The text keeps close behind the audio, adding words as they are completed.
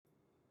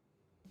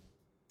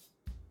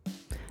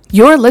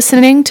You're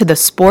listening to The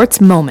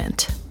Sports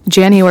Moment,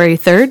 January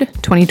 3rd,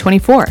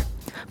 2024,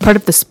 part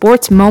of the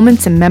Sports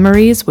Moments and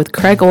Memories with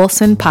Craig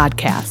Olson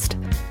podcast.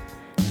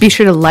 Be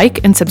sure to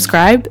like and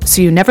subscribe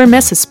so you never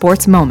miss a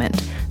sports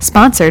moment,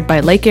 sponsored by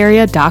Lake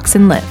Area Docks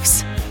and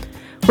Lifts.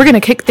 We're going to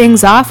kick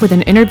things off with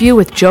an interview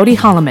with Jody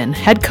Holloman,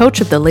 head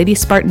coach of the Lady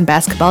Spartan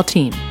basketball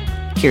team.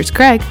 Here's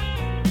Craig.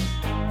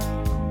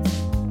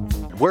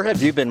 Where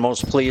have you been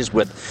most pleased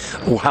with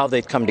how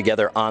they've come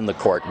together on the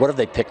court? What have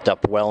they picked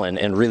up well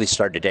and really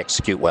started to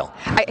execute well?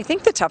 I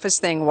think the toughest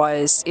thing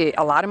was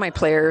a lot of my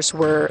players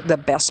were the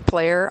best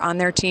player on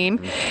their team,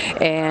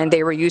 and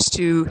they were used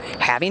to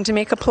having to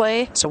make a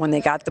play. So when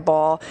they got the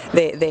ball,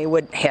 they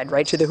would head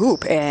right to the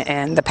hoop,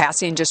 and the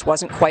passing just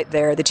wasn't quite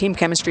there. The team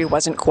chemistry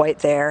wasn't quite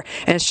there,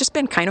 and it's just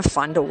been kind of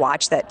fun to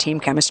watch that team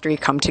chemistry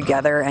come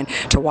together and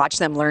to watch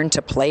them learn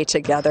to play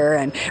together.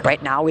 And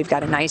right now we've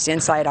got a nice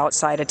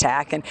inside-outside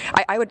attack, and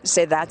I would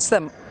say that's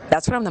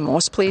what I'm the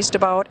most pleased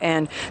about.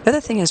 And the other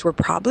thing is we're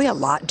probably a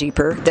lot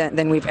deeper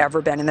than we've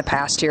ever been in the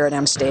past here at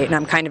M State, and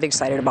I'm kind of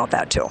excited about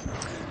that too.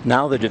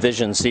 Now the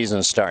division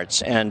season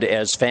starts, and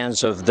as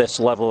fans of this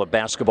level of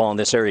basketball in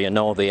this area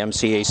know, the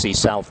MCAC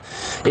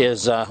South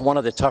is one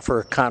of the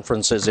tougher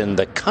conferences in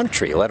the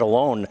country, let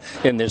alone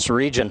in this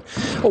region.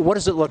 What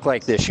does it look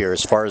like this year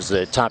as far as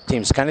the top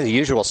teams? Kind of the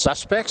usual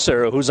suspects,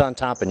 or who's on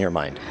top in your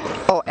mind?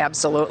 Oh,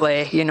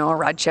 absolutely. You know,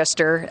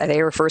 Rochester,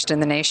 they were first in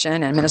the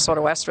nation, and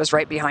Minnesota West was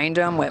right behind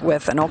them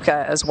with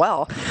Anoka as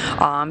well.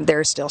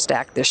 They're still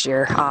stacked this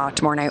year.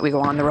 Tomorrow night we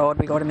go on the road.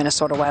 We go to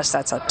Minnesota West.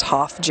 That's a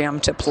tough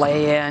gym to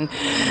play in.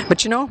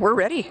 But, you know, we're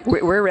ready.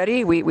 We're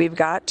ready. We've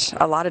got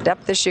a lot of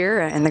depth this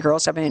year, and the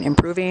girls have been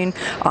improving.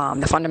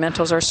 The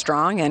fundamentals are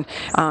strong, and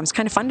it's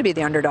kind of fun to be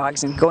the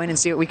underdogs and go in and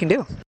see what we can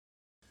do.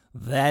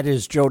 That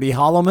is Jody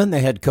Holloman,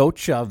 the head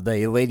coach of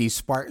the Lady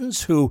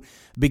Spartans, who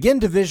begin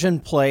division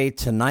play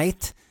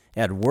tonight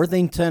at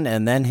Worthington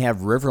and then have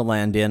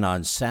Riverland in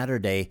on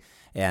Saturday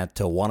at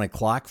 1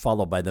 o'clock,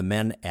 followed by the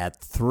men at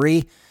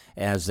 3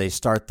 as they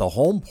start the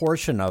home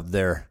portion of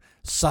their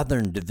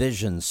Southern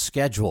Division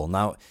schedule.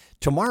 Now,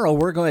 tomorrow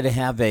we're going to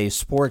have a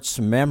sports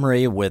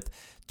memory with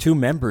two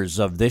members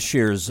of this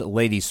year's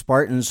Lady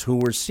Spartans who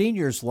were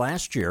seniors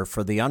last year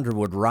for the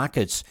Underwood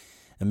Rockets.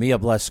 Mia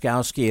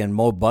Bleskowski and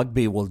Mo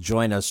Bugby will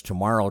join us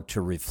tomorrow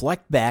to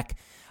reflect back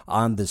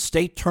on the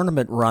state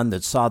tournament run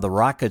that saw the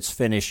Rockets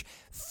finish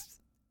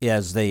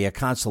as the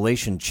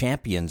consolation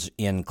champions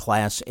in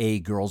Class A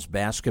girls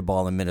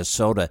basketball in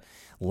Minnesota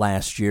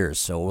last year.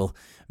 So we'll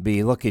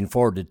be looking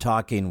forward to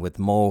talking with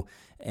Mo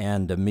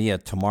and Mia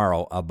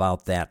tomorrow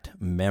about that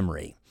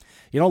memory.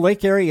 You know,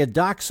 Lake Area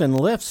Docks and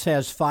Lifts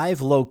has 5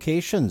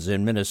 locations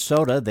in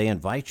Minnesota. They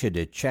invite you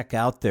to check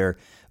out their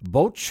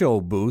boat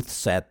show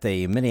booths at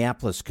the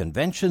Minneapolis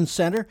Convention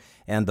Center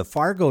and the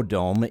Fargo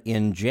Dome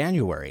in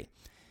January.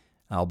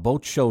 Now,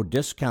 boat show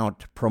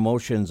discount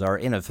promotions are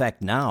in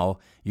effect now.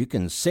 You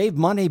can save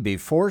money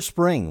before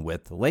spring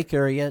with Lake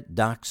Area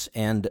Docks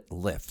and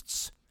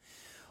Lifts.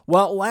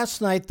 Well,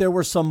 last night there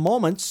were some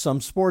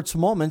sports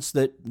moments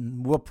that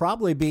will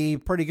probably be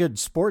pretty good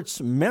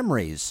sports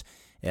memories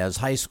as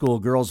high school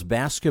girls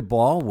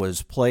basketball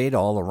was played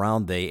all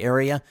around the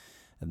area.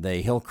 The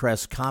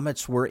Hillcrest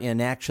Comets were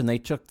in action. They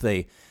took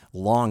the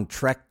long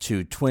trek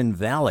to Twin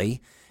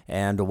Valley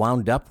and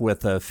wound up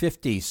with a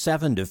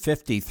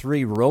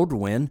 57-53 road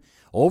win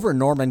over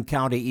Norman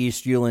County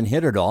East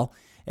Ulen-Hitterdal.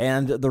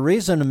 And the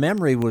reason a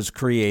memory was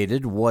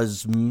created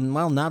was,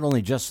 well, not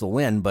only just the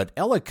win, but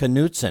Ella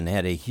Knutson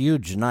had a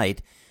huge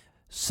night,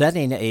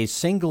 setting a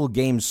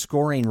single-game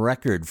scoring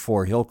record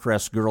for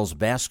Hillcrest girls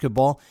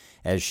basketball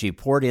as she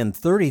poured in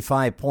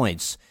 35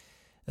 points,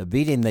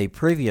 beating the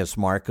previous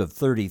mark of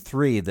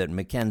 33 that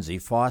Mackenzie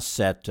Foss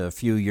set a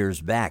few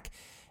years back.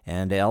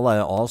 And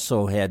Ella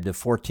also had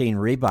 14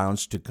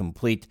 rebounds to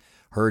complete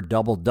her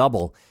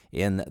double-double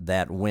in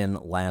that win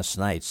last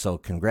night. So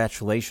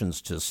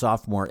congratulations to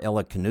sophomore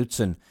Ella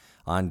Knutson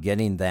on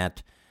getting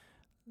that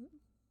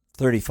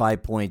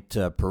 35-point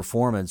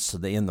performance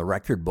in the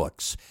record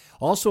books.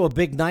 Also a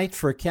big night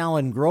for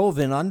Callan Grove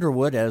in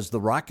Underwood as the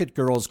Rocket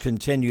Girls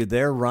continue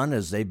their run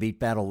as they beat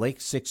Battle Lake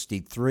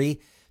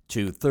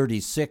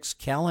 63-36.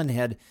 Callan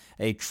had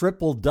a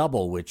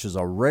triple-double, which is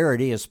a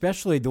rarity,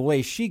 especially the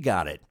way she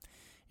got it.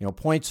 You know,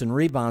 points and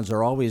rebounds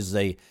are always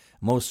the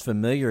most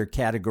familiar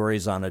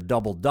categories on a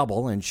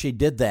double-double, and she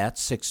did that,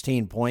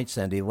 16 points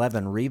and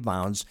 11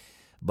 rebounds.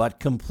 But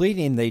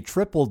completing the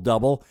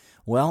triple-double,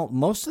 well,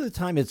 most of the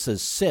time it's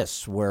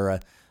assists, where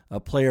a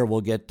player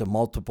will get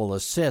multiple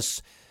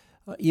assists,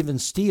 even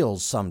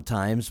steals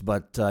sometimes.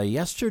 But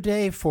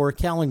yesterday for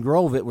Callan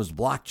Grove, it was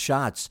blocked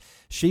shots.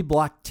 She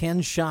blocked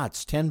 10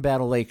 shots, 10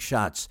 Battle Lake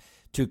shots,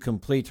 to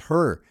complete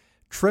her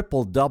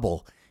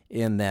triple-double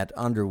in that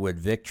Underwood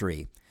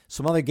victory.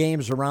 Some other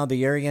games around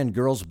the area in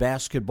girls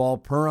basketball.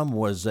 Perham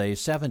was a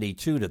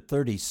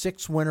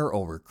 72-36 winner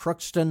over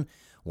Crookston.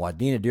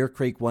 Wadena Deer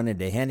Creek went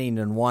into Henning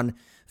and won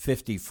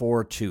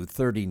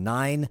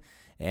 54-39.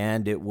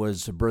 And it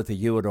was Bertha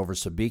Hewitt over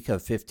Sabika,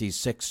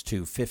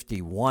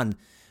 56-51.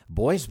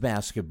 Boys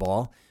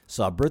basketball,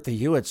 saw Bertha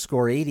Hewitt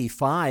score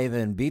 85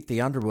 and beat the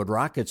Underwood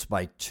Rockets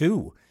by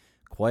 2.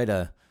 Quite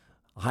a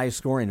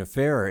high-scoring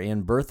affair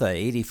in Bertha.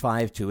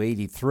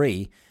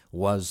 85-83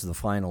 was the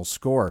final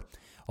score.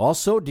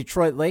 Also,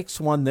 Detroit Lakes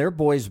won their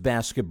boys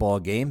basketball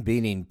game,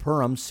 beating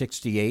Perham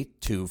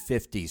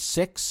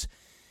 68-56,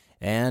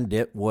 and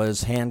it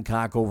was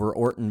Hancock over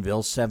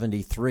Ortonville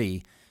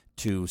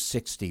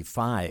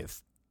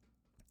 73-65.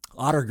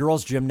 Otter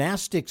girls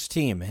gymnastics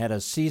team had a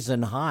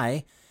season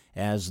high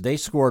as they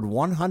scored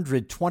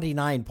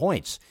 129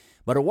 points,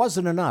 but it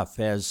wasn't enough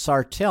as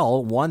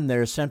Sartell won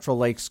their Central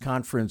Lakes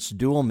Conference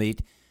dual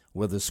meet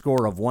with a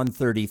score of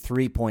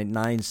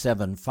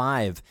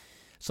 133.975.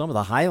 Some of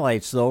the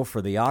highlights, though,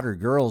 for the Otter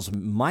girls,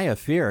 Maya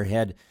Fear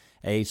had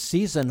a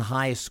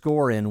season-high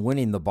score in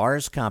winning the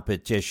bars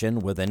competition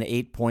with an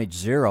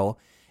 8.0,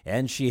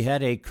 and she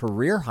had a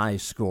career-high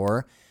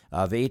score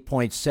of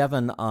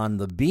 8.7 on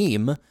the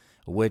beam,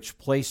 which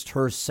placed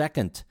her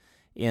second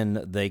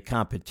in the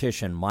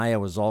competition. Maya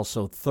was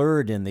also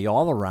third in the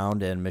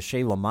all-around, and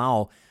Michaela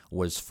Mao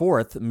was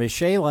fourth.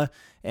 Michaela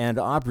and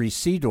Aubrey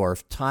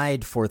Seedorf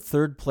tied for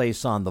third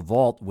place on the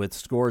vault with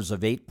scores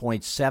of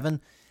 8.7,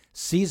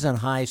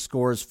 season-high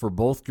scores for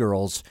both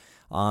girls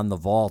on the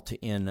vault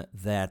in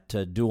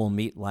that dual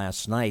meet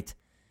last night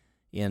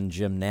in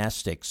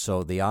gymnastics.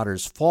 So the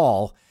Otters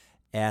fall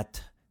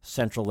at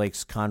Central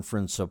Lakes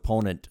Conference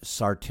opponent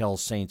Sartell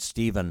St.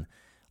 Stephen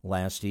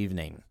last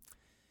evening.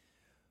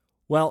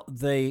 Well,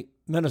 the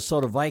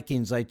Minnesota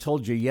Vikings, I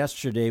told you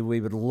yesterday we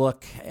would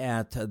look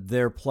at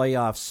their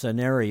playoff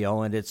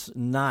scenario, and it's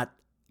not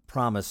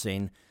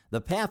promising. The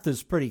path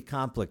is pretty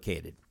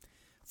complicated.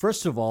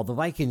 First of all, the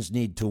Vikings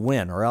need to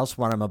win, or else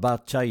what I'm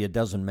about to tell you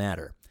doesn't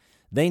matter.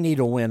 They need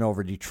a win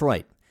over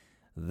Detroit.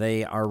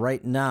 They are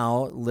right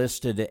now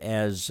listed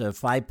as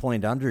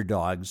 5-point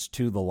underdogs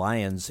to the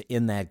Lions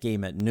in that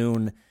game at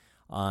noon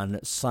on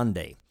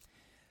Sunday.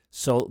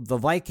 So the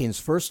Vikings,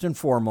 first and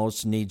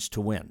foremost, needs to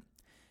win.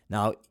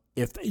 Now,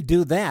 if they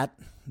do that,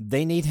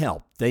 they need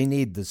help. They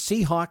need the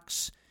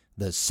Seahawks,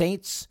 the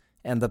Saints,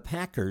 and the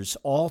Packers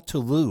all to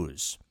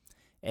lose.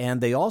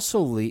 And they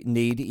also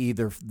need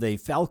either the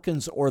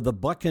Falcons or the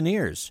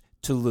Buccaneers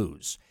to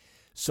lose.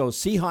 So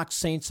Seahawks,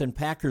 Saints, and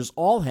Packers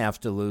all have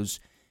to lose,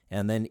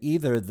 and then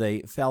either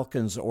the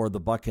Falcons or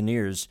the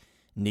Buccaneers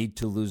need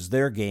to lose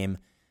their game,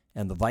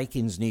 and the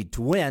Vikings need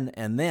to win,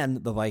 and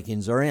then the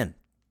Vikings are in.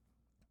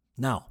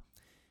 Now,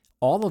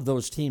 all of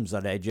those teams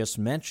that I just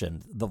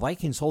mentioned, the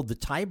Vikings hold the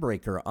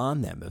tiebreaker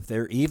on them. If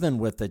they're even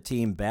with the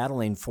team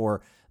battling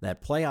for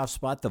that playoff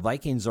spot, the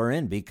Vikings are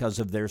in because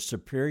of their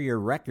superior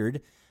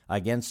record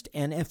against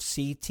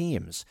NFC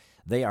teams.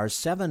 They are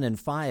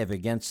 7-5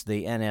 against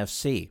the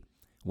NFC,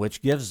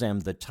 which gives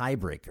them the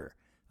tiebreaker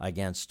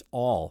against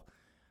all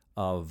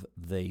of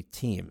the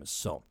teams.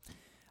 So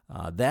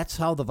that's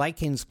how the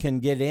Vikings can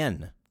get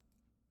in.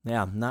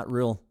 Yeah, not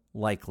real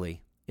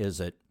likely,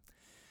 is it?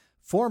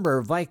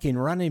 Former Viking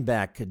running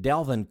back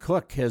Dalvin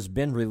Cook has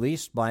been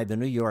released by the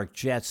New York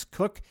Jets.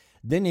 Cook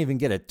didn't even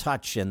get a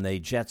touch in the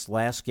Jets'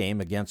 last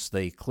game against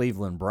the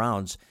Cleveland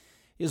Browns.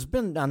 He's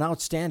been an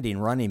outstanding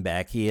running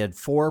back. He had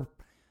 4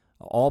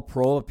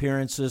 All-Pro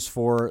appearances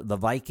for the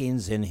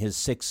Vikings in his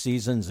 6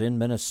 seasons in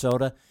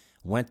Minnesota.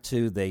 Went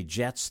to the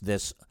Jets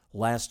this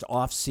last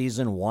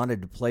offseason,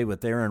 wanted to play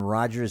with Aaron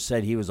Rodgers,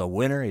 said he was a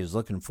winner. He was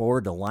looking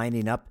forward to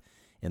lining up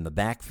in the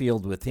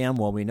backfield with him.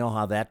 Well, we know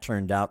how that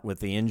turned out with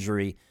the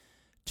injury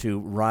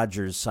to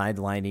Rodgers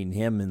sidelining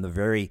him in the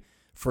very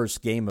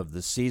first game of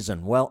the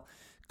season. Well,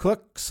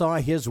 Cook saw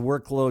his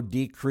workload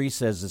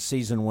decrease as the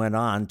season went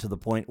on to the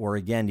point where,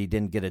 again, he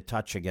didn't get a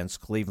touch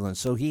against Cleveland.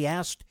 So he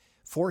asked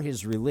for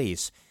his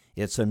release.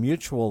 It's a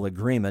mutual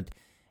agreement,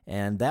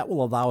 and that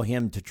will allow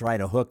him to try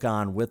to hook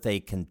on with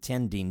a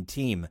contending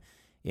team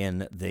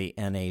in the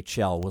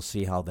NHL. We'll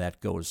see how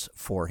that goes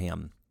for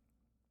him.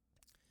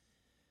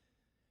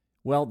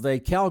 Well, the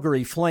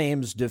Calgary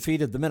Flames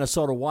defeated the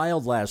Minnesota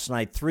Wild last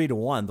night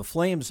 3-1. The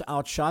Flames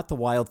outshot the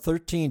Wild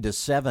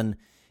 13-7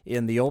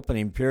 in the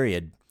opening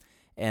period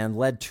and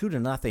led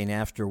 2-0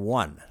 after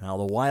 1. Now,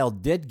 the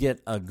Wild did get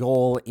a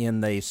goal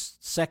in the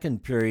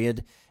second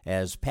period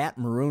as Pat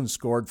Maroon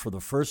scored for the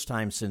first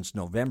time since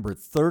November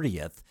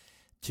 30th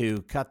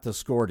to cut the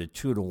score to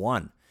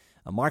 2-1.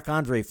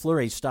 Marc-Andre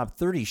Fleury stopped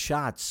 30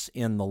 shots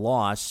in the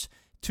loss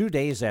 2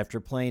 days after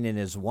playing in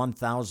his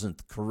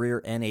 1,000th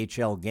career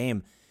NHL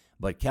game,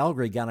 but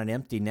Calgary got an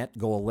empty net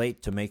goal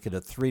late to make it a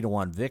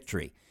 3-1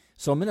 victory.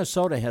 So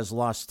Minnesota has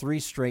lost 3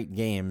 straight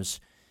games,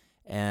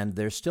 and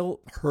they're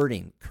still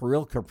hurting.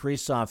 Kirill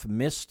Kaprizov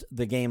missed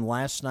the game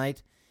last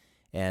night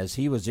as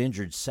he was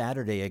injured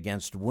Saturday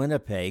against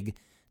Winnipeg.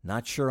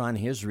 Not sure on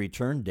his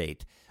return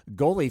date.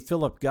 Goalie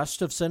Philip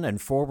Gustafsson and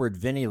forward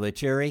Vinny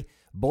Lettieri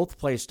both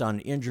placed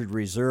on injured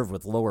reserve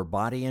with lower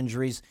body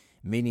injuries,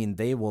 meaning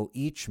they will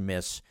each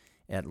miss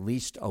at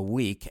least a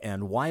week.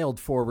 And Wild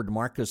forward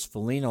Marcus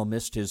Foligno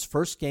missed his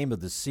first game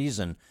of the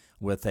season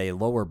with a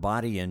lower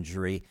body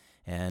injury,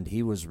 and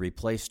he was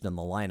replaced in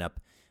the lineup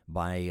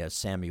by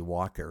Sammy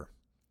Walker.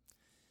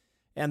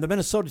 And the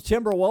Minnesota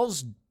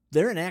Timberwolves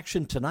they're in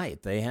action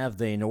tonight. They have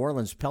the New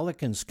Orleans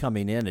Pelicans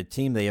coming in, a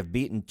team they have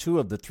beaten 2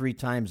 of the 3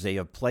 times they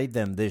have played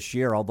them this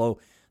year, although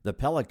the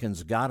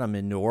Pelicans got them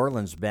in New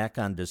Orleans back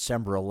on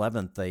December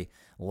 11th, the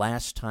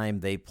last time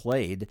they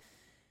played.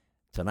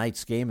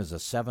 Tonight's game is a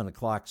 7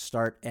 o'clock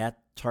start at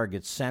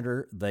Target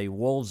Center. The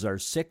Wolves are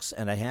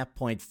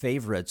 6.5-point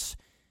favorites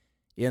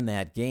in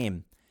that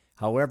game.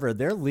 However,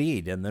 their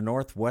lead in the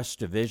Northwest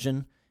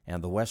Division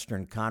and the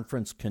Western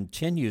Conference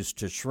continues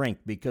to shrink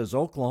because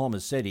Oklahoma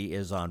City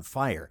is on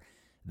fire.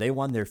 They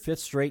won their 5th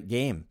straight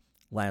game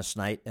last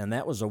night, and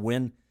that was a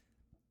win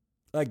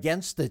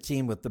against the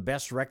team with the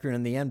best record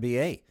in the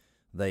NBA,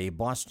 the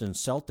Boston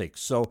Celtics.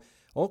 So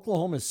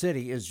Oklahoma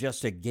City is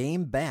just a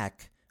game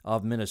back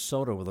of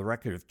Minnesota with a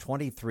record of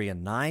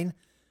 23-9.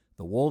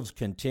 The Wolves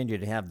continue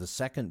to have the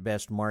second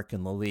best mark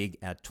in the league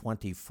at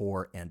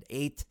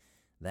 24-8.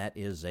 That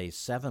is a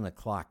 7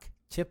 o'clock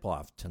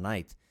tip-off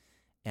tonight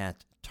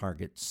at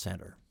Target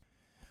Center.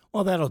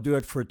 Well, that'll do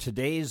it for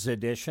today's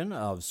edition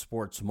of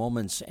Sports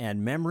Moments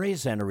and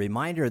Memories. And a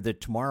reminder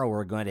that tomorrow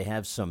we're going to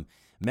have some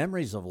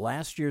memories of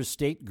last year's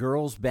state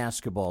girls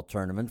basketball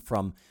tournament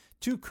from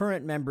 2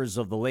 current members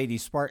of the Lady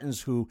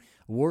Spartans who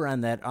were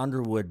on that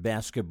Underwood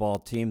basketball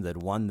team that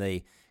won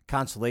the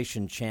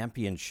consolation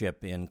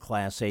championship in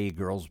Class A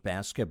girls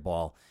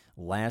basketball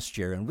last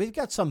year. And we've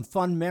got some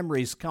fun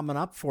memories coming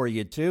up for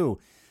you, too,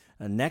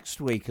 next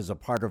week as a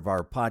part of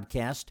our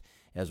podcast,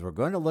 as we're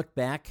going to look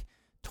back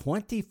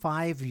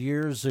 25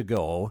 years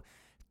ago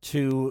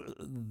to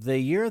the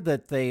year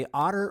that the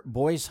Otter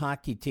boys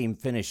hockey team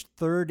finished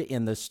 3rd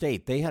in the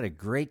state. They had a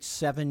great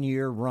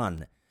 7-year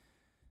run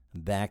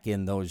back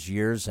in those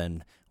years,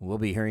 and we'll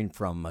be hearing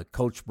from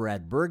Coach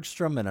Brad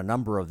Bergstrom and a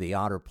number of the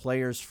Otter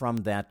players from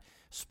that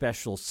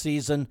special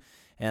season.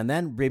 And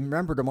then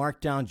remember to mark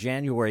down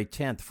January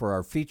 10th for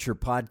our feature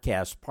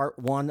podcast, part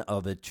 1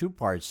 of a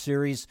 2-part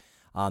series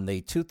on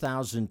the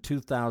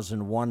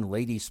 2000-2001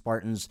 Lady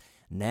Spartans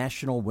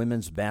National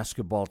Women's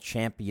Basketball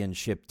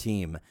Championship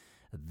team.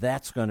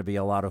 That's going to be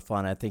a lot of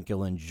fun. I think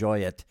you'll enjoy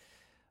it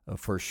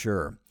for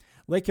sure.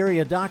 Lake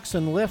Area Docks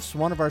and Lifts,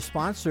 one of our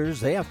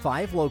sponsors, they have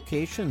 5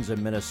 locations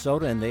in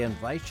Minnesota, and they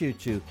invite you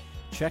to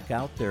check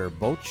out their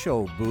boat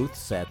show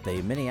booths at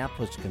the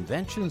Minneapolis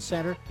Convention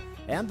Center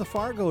and the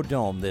Fargo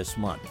Dome this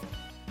month.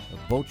 The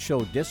boat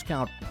show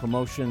discount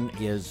promotion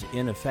is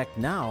in effect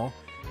now,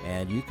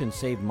 and you can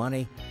save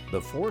money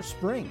before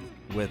spring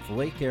with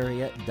Lake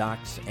Area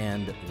Docks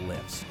and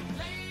Lifts.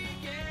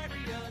 Lake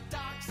Area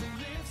Docks and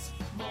Lifts,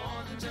 more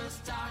than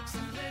just docks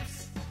and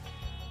lifts.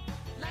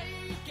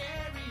 Lake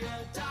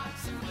Area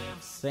Docks and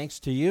Lifts. Thanks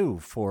to you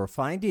for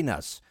finding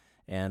us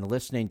and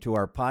listening to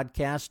our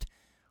podcast.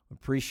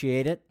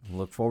 Appreciate it.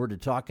 Look forward to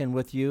talking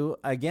with you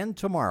again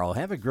tomorrow.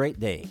 Have a great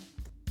day.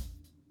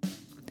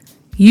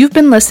 You've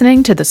been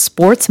listening to The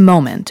Sports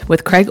Moment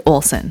with Craig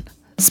Olson,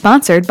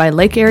 sponsored by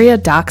Lake Area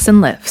Docks and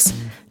Lifts.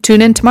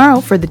 Tune in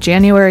tomorrow for the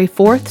January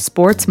 4th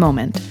Sports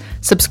Moment.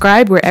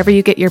 Subscribe wherever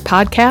you get your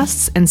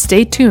podcasts and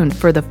stay tuned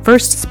for the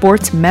first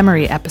sports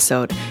memory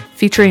episode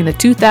featuring the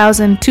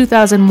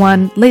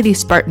 2000-2001 Lady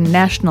Spartan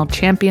National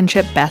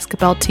Championship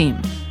basketball team.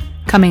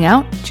 Coming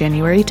out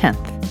January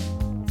 10th.